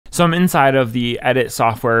So I'm inside of the edit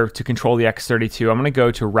software to control the X32. I'm going to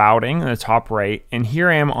go to routing in the top right, and here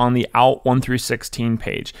I am on the out 1 through 16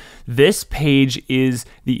 page. This page is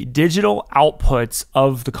the digital outputs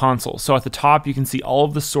of the console. So at the top, you can see all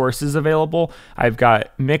of the sources available. I've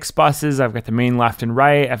got mix buses, I've got the main left and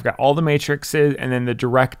right, I've got all the matrices, and then the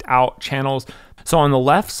direct out channels. So on the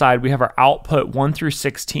left side, we have our output 1 through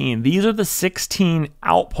 16. These are the 16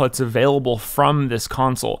 outputs available from this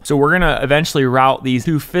console. So we're gonna eventually route these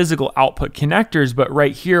through physical output connectors, but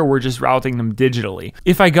right here, we're just routing them digitally.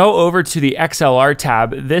 If I go over to the XLR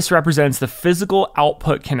tab, this represents the physical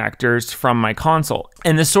output connectors from my console.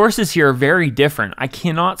 And the sources here are very different. I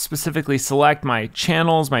cannot specifically select my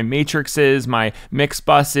channels, my matrices, my mix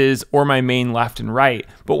buses, or my main left and right.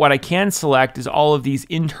 But what I can select is all of these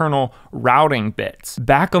internal routing bits.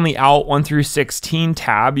 Back on the out 1 through 16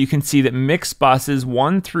 tab, you can see that mix buses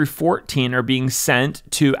 1 through 14 are being sent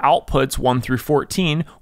to outputs 1 through 14,